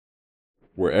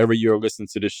Wherever you're listening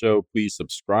to the show, please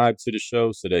subscribe to the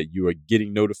show so that you are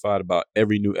getting notified about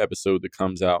every new episode that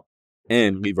comes out,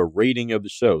 and leave a rating of the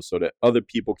show so that other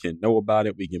people can know about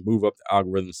it. We can move up the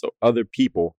algorithm so other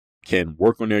people can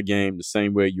work on their game the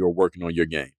same way you're working on your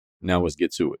game. Now let's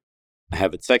get to it. I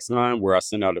have a text line where I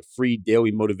send out a free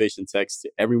daily motivation text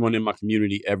to everyone in my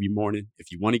community every morning.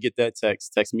 If you want to get that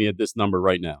text me at this number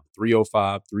right now,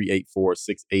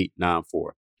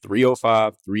 305-384-6894.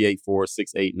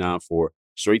 305-384-6894.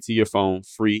 Straight to your phone,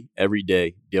 free, every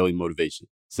day, daily motivation.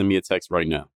 Send me a text right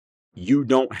now. You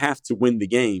don't have to win the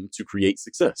game to create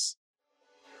success.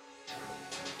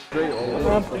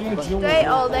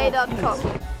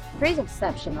 StrayAllDay.com. Pretty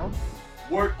exceptional.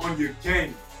 Work on your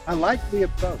game. I like the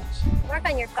approach. Work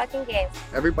on your fucking game.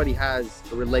 Everybody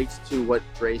relates to what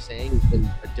Dre's saying in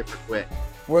a different way.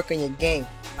 Work on your game.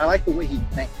 I like the way he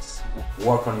thinks.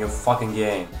 Work on your fucking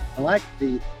game. I like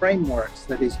the frameworks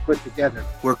that he's put together.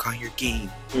 Work on your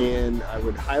game. And I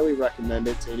would highly recommend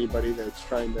it to anybody that's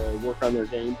trying to work on their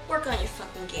game. Work on your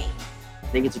fucking game. I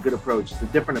think it's a good approach. It's a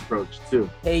different approach, too.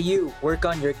 Hey, you, work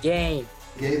on your game.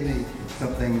 Gave me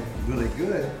something really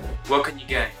good. Work on your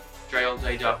game.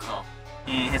 StrayAllDay.com.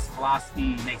 And his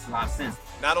philosophy makes a lot of sense.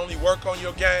 Not only work on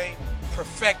your game,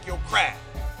 perfect your craft.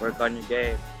 Work on your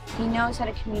game. He knows how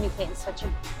to communicate in such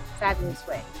a fabulous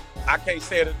way. I can't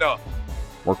say it enough.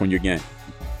 Work on your game.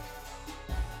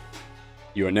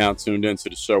 You are now tuned into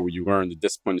the show where you learn the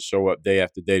discipline to show up day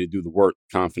after day to do the work,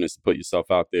 confidence to put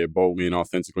yourself out there boldly and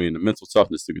authentically, and the mental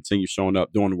toughness to continue showing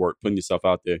up, doing the work, putting yourself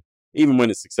out there, even when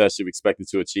the success you've expected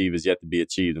to achieve is yet to be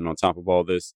achieved. And on top of all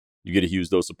this, you get a huge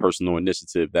dose of personal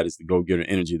initiative. That is the go-getter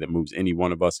energy that moves any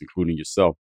one of us, including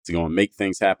yourself, to go and make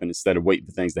things happen instead of waiting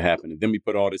for things to happen. And then we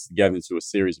put all this together into a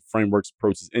series of frameworks,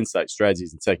 approaches, insights,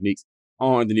 strategies, and techniques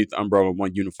all underneath the umbrella of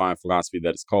one unifying philosophy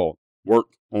that is called Work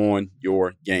on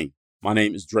Your Game. My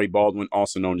name is Dre Baldwin,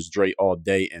 also known as Dre All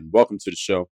Day, and welcome to the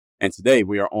show. And today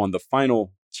we are on the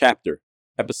final chapter,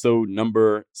 episode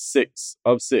number 6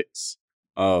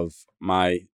 of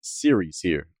my series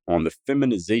here on the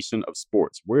feminization of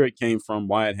sports, where it came from,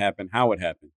 why it happened, how it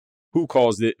happened, who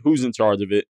caused it, who's in charge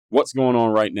of it, what's going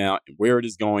on right now, and where it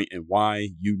is going, and why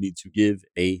you need to give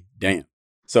a damn.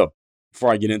 So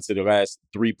before I get into the last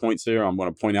 3 points here, I'm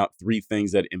going to point out 3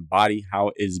 things that embody how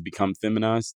it has become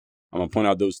feminized. I'm going to point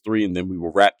out those 3, and then we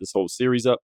will wrap this whole series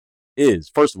up.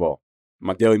 First of all,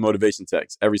 my daily motivation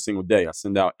text every single day. I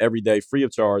send out every day free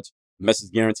of charge.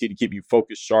 Message guaranteed to keep you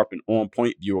focused, sharp, and on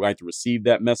point. If you would like to receive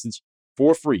that message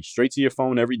for free, straight to your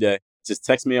phone every day, just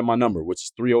text me at my number, which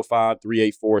is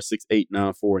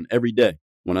 305-384-6894. And every day,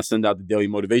 when I send out the daily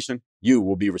motivation, you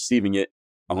will be receiving it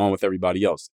along with everybody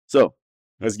else. So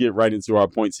let's get right into our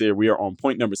points here. We are on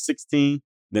point number 16,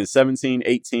 then 17,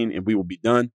 18, and we will be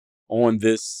done on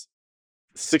this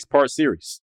 6-part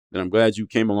series that I'm glad you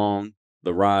came along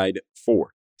the ride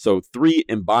for. So 3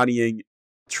 embodying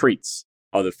traits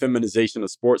of the feminization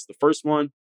of sports. The first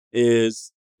one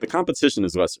is the competition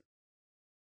is lesser.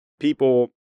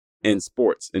 People in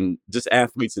sports and just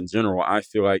athletes in general, I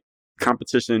feel like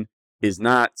competition is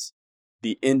not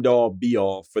the end-all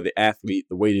be-all for the athlete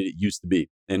the way that it used to be.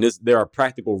 And there are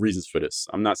practical reasons for this.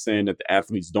 I'm not saying that the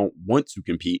athletes don't want to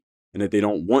compete and that they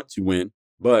don't want to win,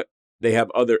 but they have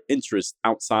other interests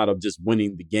outside of just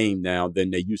winning the game now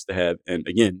than they used to have. And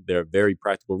again, there are very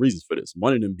practical reasons for this.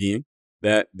 One of them being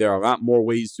that there are a lot more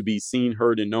ways to be seen,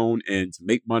 heard, and known, and to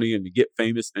make money and to get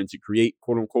famous and to create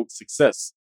quote unquote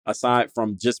success aside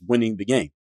from just winning the game.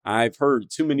 I've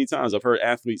heard too many times, I've heard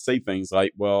athletes say things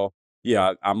like, well,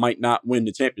 yeah, I might not win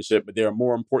the championship, but there are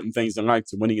more important things in life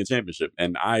to winning a championship.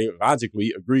 And I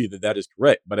logically agree that that is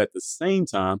correct. But at the same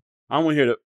time, I want to hear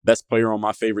the best player on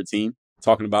my favorite team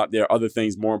talking about there are other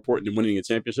things more important than winning a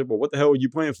championship. But what the hell are you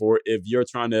playing for if you're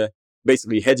trying to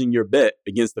basically hedging your bet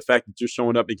against the fact that you're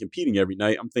showing up and competing every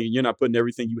night? I'm thinking you're not putting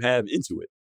everything you have into it.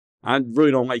 I really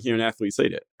don't like hearing athletes say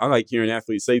that. I like hearing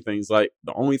athletes say things like,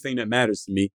 the only thing that matters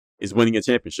to me is winning a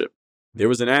championship. There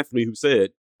was an athlete who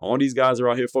said, all these guys are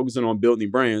out here focusing on building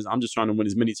brands. I'm just trying to win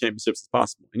as many championships as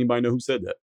possible. Anybody know who said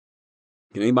that?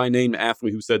 Can anybody name the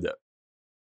athlete who said that?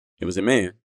 It was a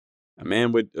man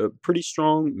with a pretty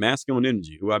strong masculine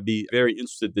energy, who I'd be very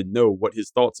interested to know what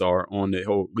his thoughts are on the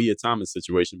whole Leah Thomas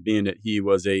situation, being that he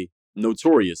was a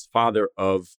notorious father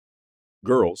of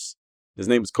girls. His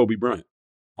name was Kobe Bryant.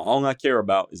 All I care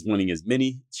about is winning as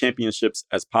many championships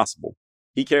as possible.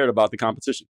 He cared about the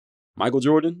competition. Michael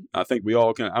Jordan, I think we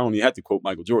all can, I don't even have to quote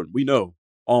Michael Jordan. We know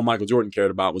all Michael Jordan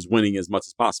cared about was winning as much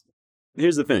as possible. And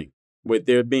here's the thing, with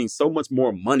there being so much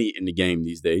more money in the game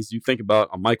these days, you think about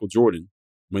a Michael Jordan.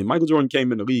 When Michael Jordan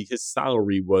came in the league, his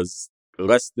salary was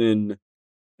less than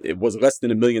it was less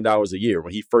than $1 million a year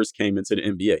when he first came into the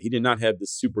NBA. He did not have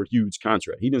this super huge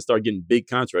contract. He didn't start getting big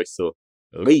contracts till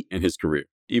late in his career.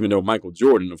 Even though Michael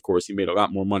Jordan, of course, he made a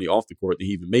lot more money off the court than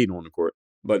he even made on the court.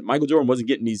 But Michael Jordan wasn't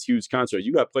getting these huge contracts.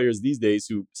 You got players these days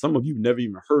who some of you never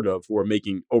even heard of who are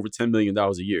making over $10 million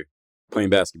a year playing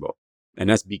basketball. And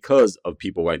that's because of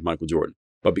people like Michael Jordan.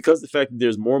 But because of the fact that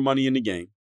there's more money in the game,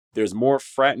 there's more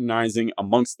fraternizing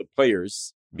amongst the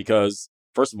players because,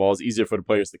 first of all, it's easier for the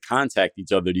players to contact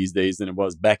each other these days than it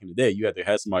was back in the day. You had to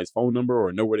have somebody's phone number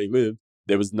or know where they lived.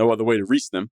 There was no other way to reach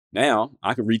them. Now,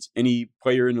 I can reach any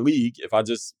player in the league if I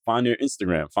just find their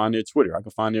Instagram, find their Twitter. I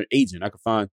can find their agent. I can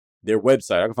find their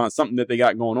website. I can find something that they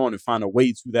got going on and find a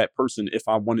way to that person if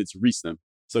I wanted to reach them.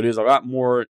 So there's a lot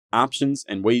more options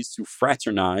and ways to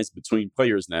fraternize between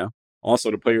players now.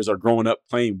 Also, the players are growing up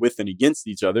playing with and against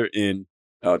each other in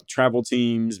travel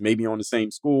teams, maybe on the same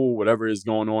school, whatever is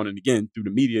going on. And again, through the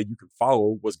media, you can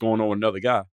follow what's going on with another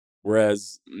guy.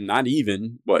 Whereas not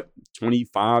even,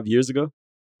 25 years ago,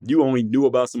 you only knew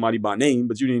about somebody by name,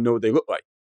 but you didn't know what they looked like.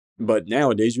 But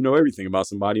nowadays, you know everything about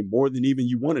somebody more than even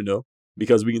you want to know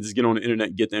because we can just get on the internet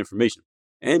and get the information.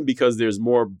 And because there's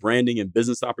more branding and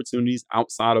business opportunities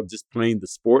outside of just playing the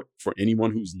sport for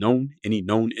anyone who's known, any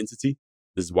known entity.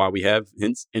 This is why we have,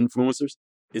 hence, influencers.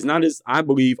 It's not as, I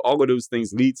believe all of those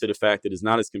things lead to the fact that it's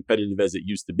not as competitive as it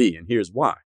used to be. And here's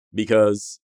why.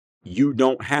 Because you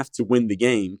don't have to win the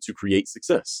game to create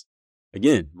success.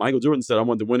 Again, Michael Jordan said, I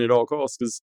wanted to win at all costs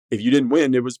because if you didn't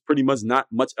win, there was pretty much not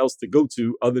much else to go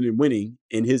to other than winning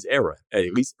in his era,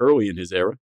 at least early in his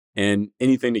era. And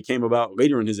anything that came about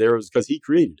later in his era was because he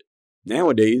created it.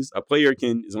 Nowadays, a player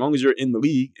can, as long as you're in the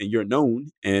league and you're known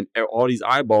and all these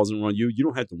eyeballs are on you, you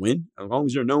don't have to win. As long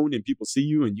as you're known and people see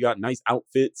you and you got nice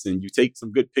outfits and you take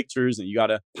some good pictures and you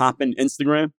got a pop in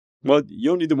Instagram, well, you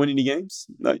don't need to win any games.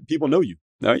 People know you.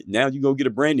 All right, now you go get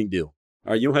a branding deal.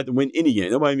 All right, you don't have to win any game.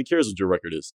 Nobody even cares what your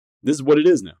record is. This is what it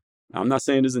is now. I'm not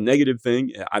saying it's a negative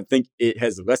thing. I think it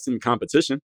has lessened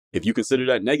competition. If you consider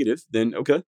that negative, then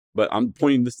okay. But I'm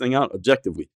pointing this thing out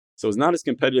objectively. So it's not as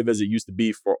competitive as it used to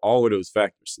be for all of those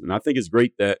factors. And I think it's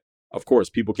great that, of course,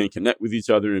 people can connect with each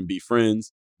other and be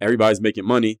friends. Everybody's making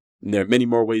money. And there are many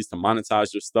more ways to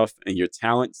monetize your stuff and your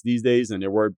talents these days than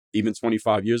there were even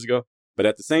 25 years ago. But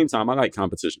at the same time, I like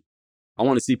competition. I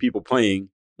want to see people playing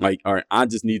like, all right, I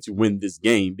just need to win this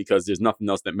game because there's nothing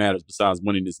else that matters besides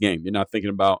winning this game. You're not thinking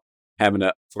about having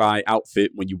a fly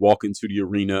outfit when you walk into the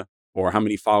arena or how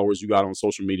many followers you got on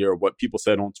social media or what people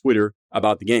said on Twitter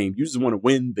about the game. You just want to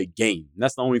win the game. And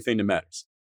that's the only thing that matters.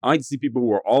 I like to see people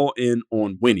who are all in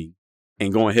on winning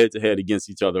and going head to head against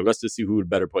each other. Let's just see who the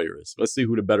better player is. Let's see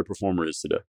who the better performer is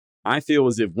today. I feel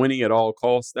as if winning at all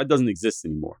costs, that doesn't exist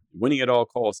anymore. Winning at all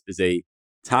costs is a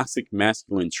toxic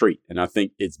masculine trait. And I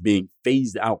think it's being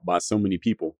phased out by so many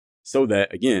people so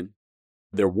that, again,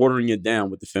 they're watering it down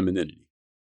with the femininity.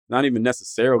 Not even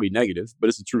necessarily negative, but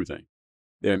it's a true thing.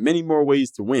 There are many more ways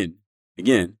to win,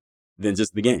 again, than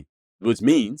just the game, which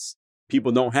means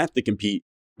people don't have to compete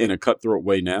in a cutthroat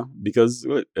way now because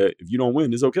if you don't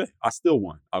win, it's okay. I still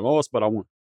won. I lost, but I won.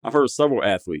 I've heard several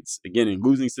athletes, again, in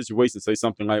losing situations say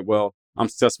something like, well, I'm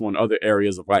successful in other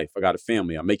areas of life. I got a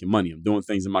family. I'm making money. I'm doing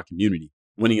things in my community.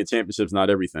 Winning a championship is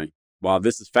not everything. While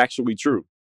this is factually true,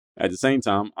 at the same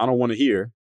time, I don't want to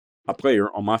hear a player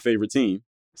on my favorite team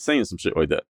saying some shit like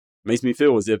that. Makes me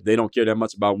feel as if they don't care that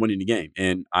much about winning the game.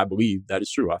 And I believe that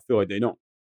is true. I feel like they don't.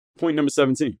 Point number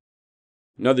 17.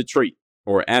 Another trait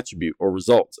or attribute or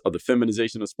result of the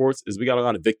feminization of sports is we got a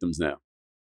lot of victims now.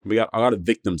 We got a lot of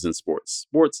victims in sports.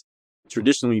 Sports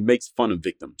traditionally makes fun of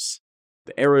victims.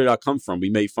 The era that I come from,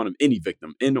 we made fun of any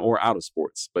victim in or out of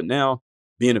sports. But now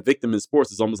being a victim in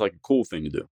sports is almost like a cool thing to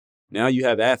do. Now you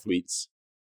have athletes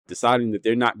deciding that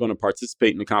they're not going to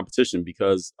participate in the competition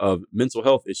because of mental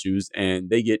health issues, and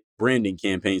they get branding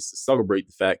campaigns to celebrate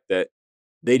the fact that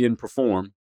they didn't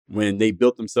perform when they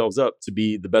built themselves up to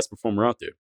be the best performer out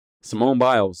there. Simone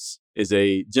Biles is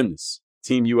a gymnast,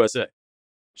 Team USA,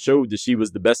 showed that she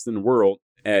was the best in the world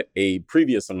at a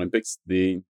previous Olympics.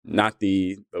 Not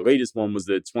the latest one was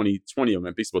the 2020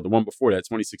 Olympics, but the one before that,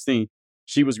 2016,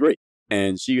 she was great.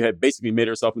 And she had basically made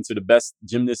herself into the best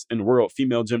gymnast in the world,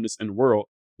 female gymnast in the world,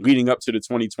 leading up to the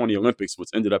 2020 Olympics, which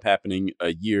ended up happening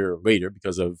a year later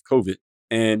because of COVID.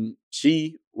 And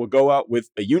she would go out with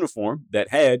a uniform that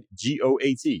had GOAT,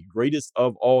 greatest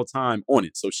of all time, on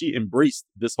it. So she embraced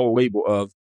this whole label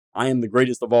of, I am the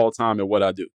greatest of all time at what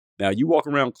I do. Now, you walk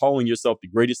around calling yourself the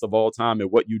greatest of all time at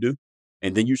what you do,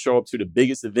 and then you show up to the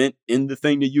biggest event in the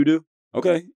thing that you do.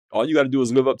 Okay, all you got to do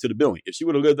is live up to the billing. If she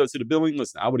would have lived up to the billing,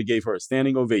 listen, I would have gave her a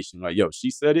standing ovation. Like, yo,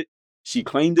 she said it, she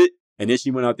claimed it, And then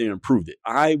she went out there and improved it.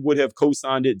 I would have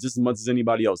co-signed it just as much as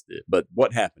anybody else did. But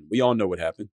what happened? We all know what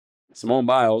happened. Simone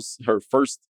Biles, her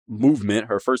first movement,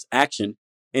 her first action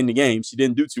in the game, she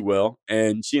didn't do too well.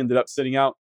 And she ended up sitting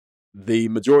out the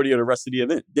majority of the rest of the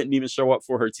event. Didn't even show up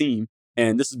for her team.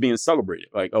 And this is being celebrated.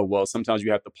 Like, oh, well, sometimes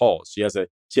you have to pause. She has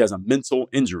a mental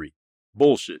injury.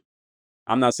 Bullshit.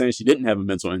 I'm not saying she didn't have a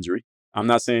mental injury. I'm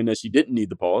not saying that she didn't need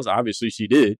the pause. Obviously, she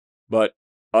did. But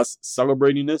us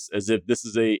celebrating this as if this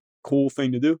is a cool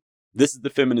thing to do, this is the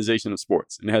feminization of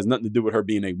sports. And it has nothing to do with her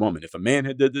being a woman. If a man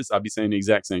had did this, I'd be saying the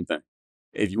exact same thing.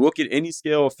 If you look at any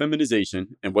scale of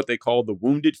feminization and what they call the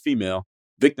wounded female,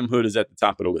 victimhood is at the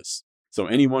top of the list. So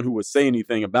anyone who would say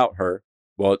anything about her,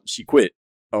 well, she quit.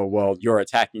 Oh, well, you're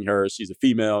attacking her. She's a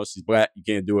female. She's black. You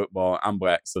can't do it. Well, I'm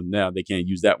black. So now they can't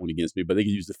use that one against me, but they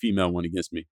can use the female one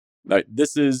against me. Like,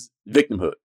 this is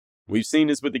victimhood. We've seen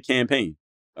this with the campaign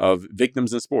of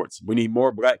victims in sports. We need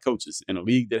more black coaches in a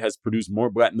league that has produced more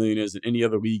black millionaires than any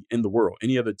other league in the world,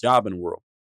 any other job in the world.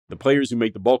 The players who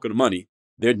make the bulk of the money,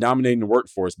 they're dominating the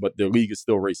workforce, but their league is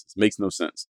still racist. Makes no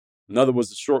sense. Another was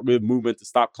the short-lived movement to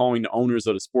stop calling the owners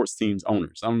of the sports teams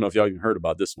owners. I don't know if y'all even heard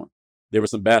about this one. There were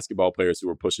some basketball players who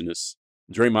were pushing this.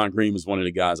 Draymond Green was one of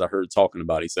the guys I heard talking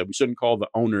about it. He said, we shouldn't call the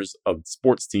owners of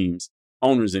sports teams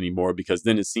owners anymore because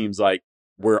then it seems like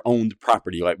we're owned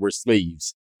property, like we're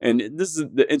slaves. And this is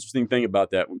the interesting thing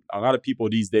about that. A lot of people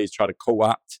these days try to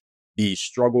co-opt the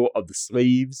struggle of the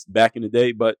slaves back in the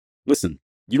day. But listen,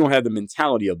 you don't have the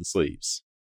mentality of the slaves.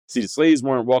 See, the slaves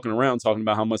weren't walking around talking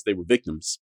about how much they were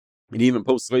victims. And even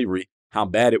post-slavery, how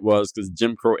bad it was because the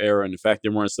Jim Crow era and the fact they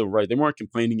weren't civil rights, they weren't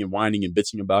complaining and whining and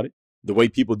bitching about it the way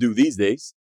people do these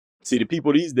days. See, the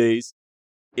people these days,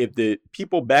 if the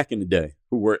people back in the day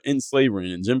who were in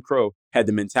slavery and Jim Crow had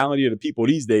the mentality of the people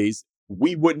these days,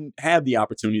 we wouldn't have the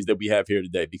opportunities that we have here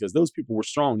today because those people were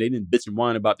strong. They didn't bitch and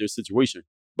whine about their situation.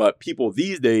 But people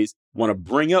these days want to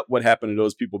bring up what happened to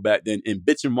those people back then and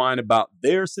bitch and whine about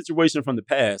their situation from the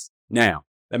past now.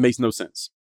 That makes no sense.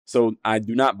 So I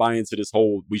do not buy into this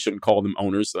whole, we shouldn't call them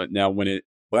owners. Now, when a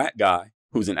black guy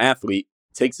who's an athlete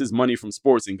takes his money from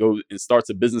sports and goes and starts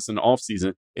a business in the off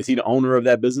season, is he the owner of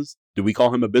that business? Do we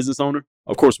call him a business owner?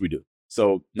 Of course we do.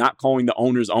 So not calling the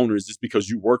owners just because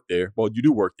you work there. Well, you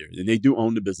do work there and they do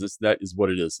own the business. That is what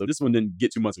it is. So this one didn't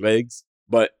get too much legs,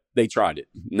 but they tried it.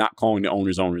 Not calling the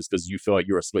owners because you feel like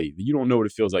you're a slave. You don't know what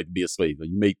it feels like to be a slave.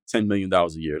 You make $10 million a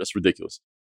year. That's ridiculous.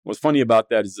 What's funny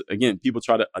about that is, again, people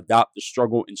try to adopt the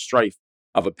struggle and strife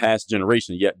of a past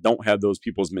generation, yet don't have those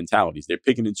people's mentalities. They're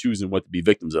picking and choosing what to be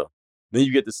victims of. Then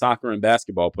you get the soccer and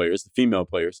basketball players, the female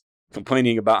players,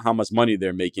 complaining about how much money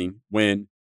they're making when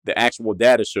the actual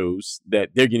data shows that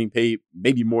they're getting paid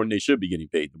maybe more than they should be getting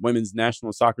paid. The women's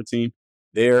national soccer team,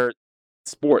 their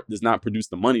sport does not produce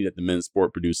the money that the men's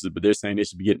sport produces, but they're saying they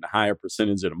should be getting a higher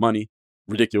percentage of the money.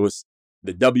 Ridiculous.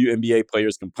 The WNBA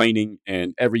players complaining,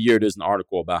 and every year there's an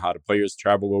article about how the players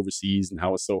travel overseas and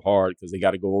how it's so hard because they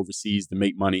got to go overseas to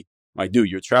make money. Like, dude,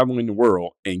 you're traveling the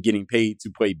world and getting paid to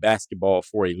play basketball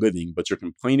for a living, but you're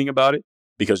complaining about it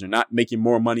because you're not making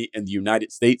more money in the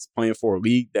United States playing for a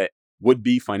league that would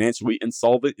be financially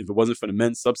insolvent if it wasn't for the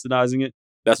men subsidizing it.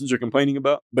 That's what you're complaining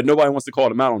about. But nobody wants to call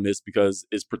them out on this because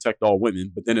it's protect all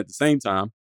women. But then at the same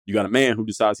time, you got a man who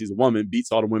decides he's a woman,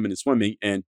 beats all the women in swimming,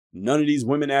 and none of these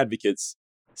women advocates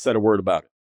said a word about it.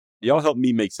 Y'all help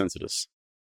me make sense of this.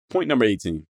 Point number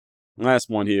 18. Last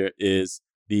one here is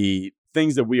the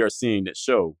things that we are seeing that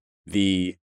show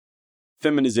the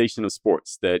feminization of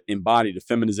sports, that embody the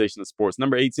feminization of sports.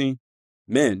 Number 18,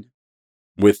 men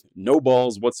with no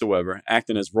balls whatsoever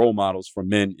acting as role models for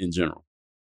men in general.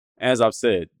 As I've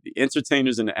said, the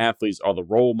entertainers and the athletes are the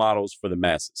role models for the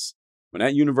masses. When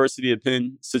that University of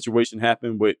Penn situation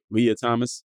happened with Leah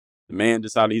Thomas, the man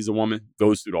decided he's a woman,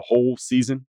 goes through the whole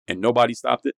season, and nobody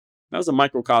stopped it. That was a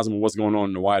microcosm of what's going on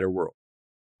in the wider world.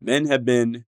 Men have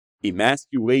been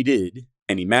emasculated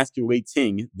and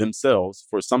emasculating themselves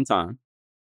for some time.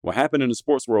 What happened in the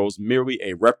sports world is merely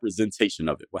a representation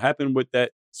of it. What happened with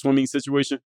that swimming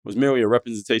situation was merely a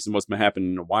representation of what's been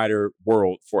happening in the wider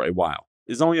world for a while.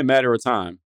 It's only a matter of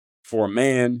time for a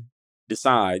man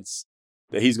decides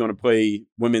that he's going to play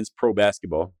women's pro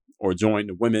basketball or join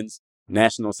the women's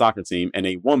national soccer team, and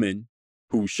a woman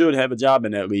who should have a job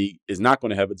in that league is not going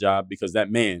to have a job because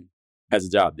that man has a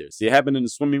job there. See, it happened in the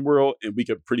swimming world, and we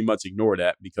could pretty much ignore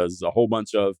that because a whole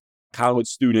bunch of college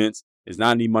students, there's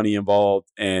not any money involved,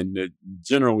 and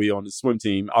generally on the swim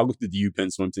team, I'll look at the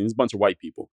UPenn swim team, it's a bunch of white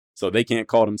people, so they can't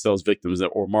call themselves victims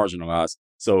or marginalized,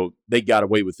 so they got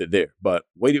away with it there. But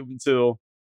wait until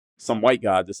some white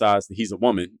guy decides that he's a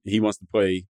woman, and he wants to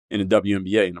play in the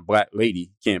WNBA, and a black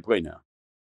lady can't play now.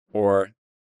 Or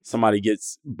somebody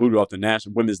gets booted off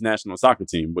the women's national soccer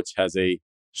team, which has a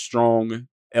strong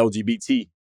LGBT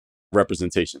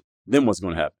representation. Then what's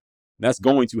going to happen? That's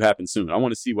going to happen soon. I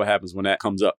want to see what happens when that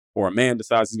comes up. Or a man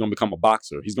decides he's going to become a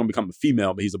boxer. He's going to become a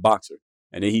female, but he's a boxer.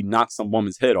 And then he knocks some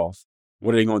woman's head off.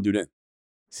 What are they going to do then?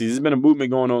 See, there's been a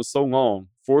movement going on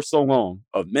for so long,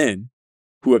 of men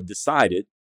who have decided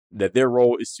that their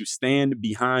role is to stand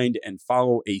behind and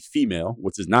follow a female,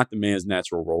 which is not the man's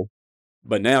natural role.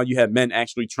 But now you have men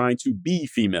actually trying to be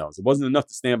females. It wasn't enough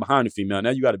to stand behind a female. Now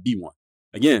you got to be one.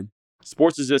 Again,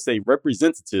 sports is just a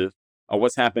representative of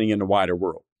what's happening in the wider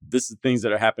world. This is things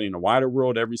that are happening in the wider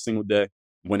world every single day.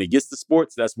 When it gets to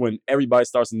sports, that's when everybody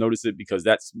starts to notice it, because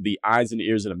that's the eyes and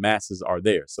ears of the masses are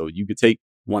there. So you could take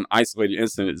one isolated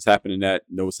incident that's happening at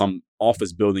some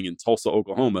office building in Tulsa,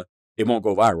 Oklahoma. It won't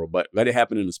go viral, but let it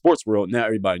happen in the sports world. Now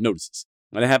everybody notices.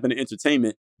 Let it happen in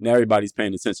entertainment. Now everybody's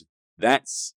paying attention.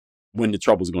 That's when the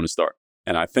trouble is going to start.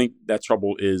 And I think that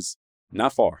trouble is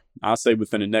not far. I'll say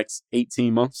within the next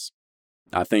 18 months.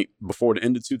 I think before the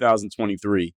end of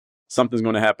 2023, something's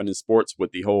going to happen in sports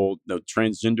with the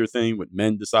transgender thing, with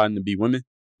men deciding to be women,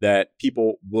 that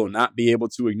people will not be able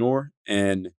to ignore,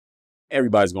 and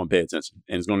everybody's going to pay attention.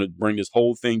 And it's going to bring this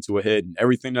whole thing to a head. And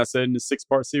everything I said in the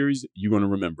 6-part series, you're going to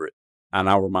remember it. And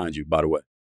I'll remind you, by the way.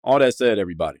 All that said,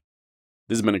 everybody,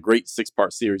 this has been a great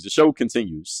 6-part series. The show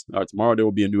continues. Tomorrow there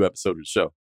will be a new episode of the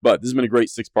show. But this has been a great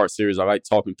 6-part series. I like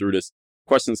talking through this.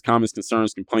 Questions, comments,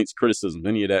 concerns, complaints, criticisms,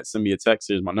 any of that, send me a text.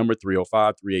 Here's my number,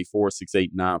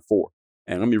 305-384-6894.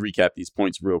 And let me recap these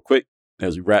points real quick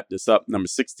as we wrap this up. Number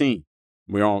 16,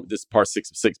 we're on this part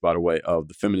 6 of 6, by the way, of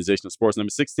the feminization of sports.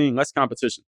 Number 16, less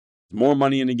competition. More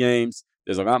money in the games.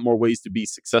 There's a lot more ways to be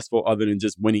successful other than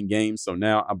just winning games. So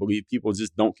now I believe people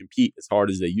just don't compete as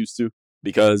hard as they used to,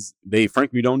 because they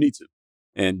frankly don't need to.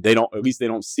 And they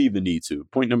don't see the need to.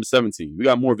 Point number 17, we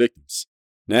got more victims.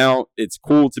 Now it's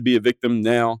cool to be a victim.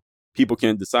 Now people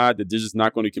can decide that they're just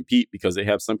not going to compete because they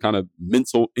have some kind of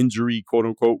mental injury, quote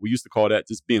unquote. We used to call that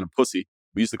just being a pussy.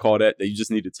 We used to call that you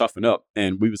just need to toughen up.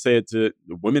 And we would say it to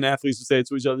the women athletes, would say it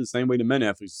to each other the same way the men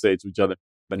athletes would say it to each other.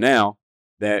 But now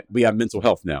that we have mental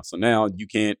health now. So now you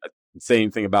can't say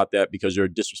anything about that because you're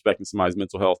disrespecting somebody's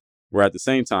mental health. Where at the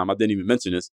same time, I didn't even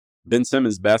mention this, Ben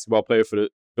Simmons, basketball player for the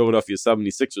Philadelphia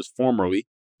 76ers formerly,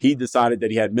 he decided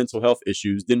that he had mental health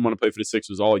issues, didn't want to play for the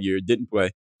Sixers all year, didn't play.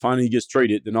 Finally, he gets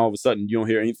traded. Then all of a sudden, you don't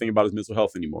hear anything about his mental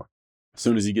health anymore as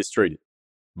soon as he gets traded.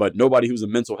 But nobody who's a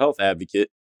mental health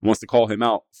advocate wants to call him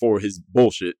out for his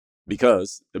bullshit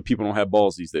because the people don't have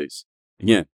balls these days.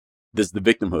 Again, this is the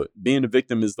victimhood. Being a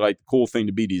victim is like the cool thing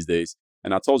to be these days.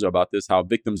 And I told you about this, how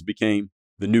victims became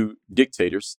the new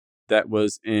dictators. That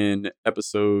was in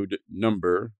episode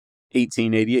number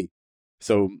 1888.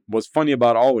 So what's funny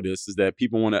about all of this is that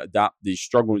people want to adopt the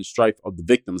struggle and strife of the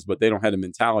victims, but they don't have the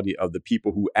mentality of the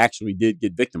people who actually did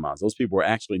get victimized. Those people were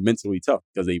actually mentally tough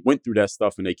because they went through that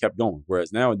stuff and they kept going.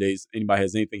 Whereas nowadays, anybody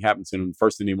has anything happen to them, the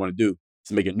first thing they want to do is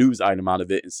to make a news item out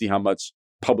of it and see how much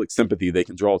public sympathy they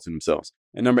can draw to themselves.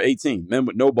 And number 18, men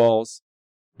with no balls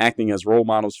acting as role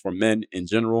models for men in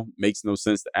general makes no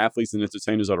sense. The athletes and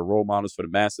entertainers are the role models for the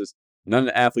masses. None of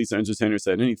the athletes or entertainers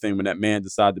said anything when that man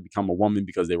decided to become a woman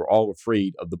because they were all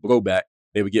afraid of the blowback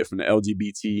they would get from the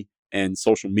LGBT and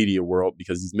social media world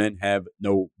because these men have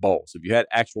no balls. If you had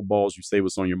actual balls, you say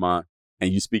what's on your mind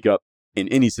and you speak up in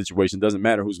any situation. Doesn't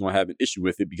matter who's going to have an issue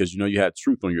with it because you know you have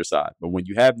truth on your side. But when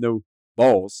you have no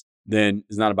balls, then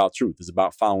it's not about truth. It's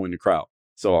about following the crowd.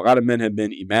 So a lot of men have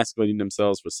been emasculating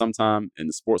themselves for some time, and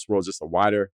the sports world is just a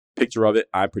wider picture of it.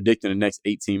 I predict in the next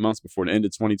 18 months before the end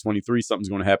of 2023, something's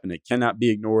going to happen that cannot be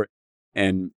ignored.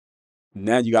 And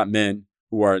now you got men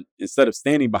who are, instead of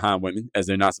standing behind women as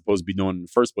they're not supposed to be doing in the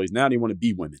first place, now they want to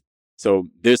be women. So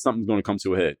there's something going to come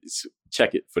to a head.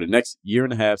 Check it. For the next year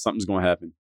and a half, something's going to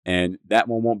happen. And that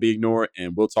one won't be ignored.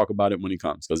 And we'll talk about it when it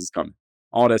comes because it's coming.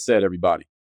 All that said, everybody,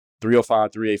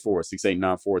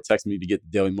 305-384-6894. Text me to get the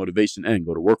daily motivation and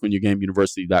go to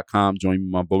workonyourgameuniversity.com. Join me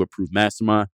in my Bulletproof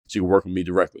Mastermind so you can work with me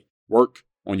directly. Work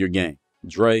on your game.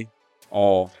 Dre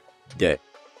all day.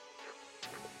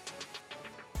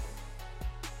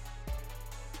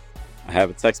 I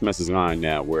have a text message line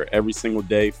now where every single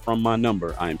day from my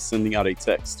number, I am sending out a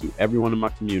text to everyone in my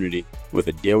community with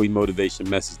a daily motivation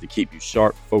message to keep you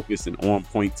sharp, focused, and on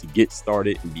point to get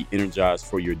started and be energized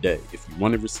for your day. If you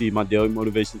want to receive my daily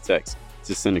motivation text,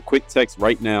 just send a quick text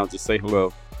right now to say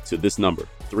hello to this number,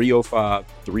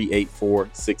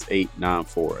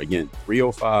 305-384-6894. Again,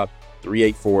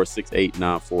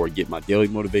 305-384-6894. Get my daily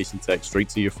motivation text straight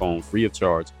to your phone, free of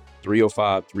charge,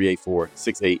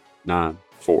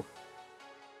 305-384-6894.